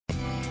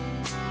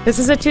This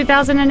is a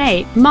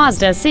 2008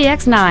 Mazda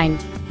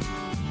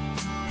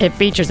CX-9. It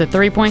features a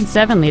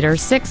 3.7-liter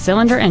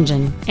six-cylinder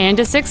engine and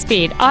a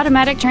 6-speed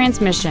automatic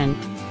transmission.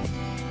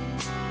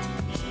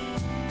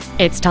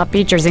 Its top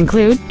features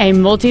include a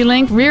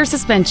multi-link rear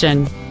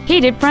suspension,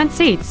 heated front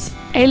seats,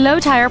 a low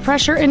tire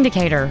pressure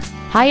indicator,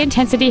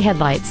 high-intensity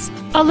headlights,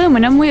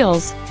 aluminum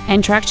wheels,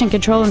 and traction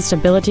control and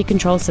stability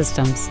control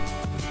systems.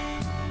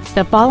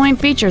 The following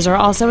features are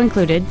also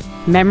included: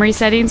 memory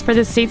settings for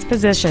the seat's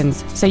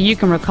positions so you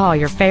can recall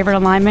your favorite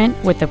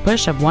alignment with the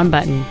push of one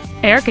button,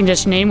 air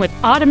conditioning with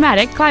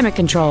automatic climate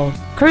control,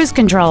 cruise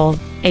control,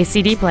 a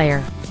CD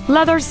player,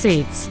 leather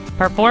seats,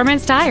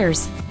 performance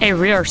tires, a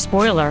rear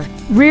spoiler,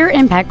 rear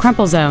impact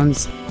crumple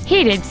zones,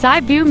 heated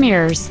side view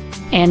mirrors,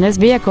 and this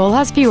vehicle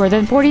has fewer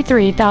than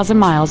 43,000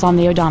 miles on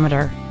the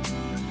odometer.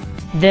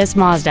 This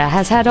Mazda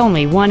has had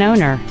only one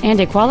owner and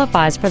it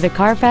qualifies for the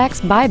Carfax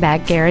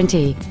buyback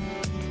guarantee.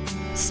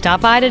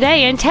 Stop by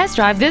today and test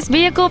drive this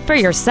vehicle for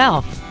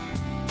yourself.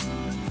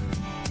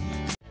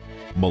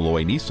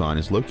 Melloy Nissan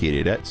is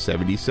located at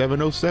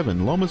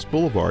 7707 Lomas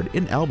Blvd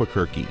in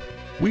Albuquerque.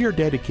 We are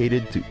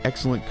dedicated to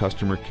excellent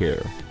customer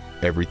care.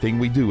 Everything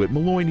we do at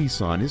Melloy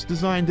Nissan is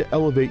designed to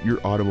elevate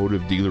your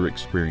automotive dealer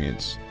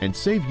experience and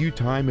save you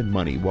time and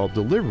money while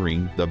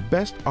delivering the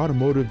best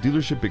automotive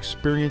dealership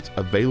experience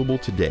available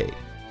today.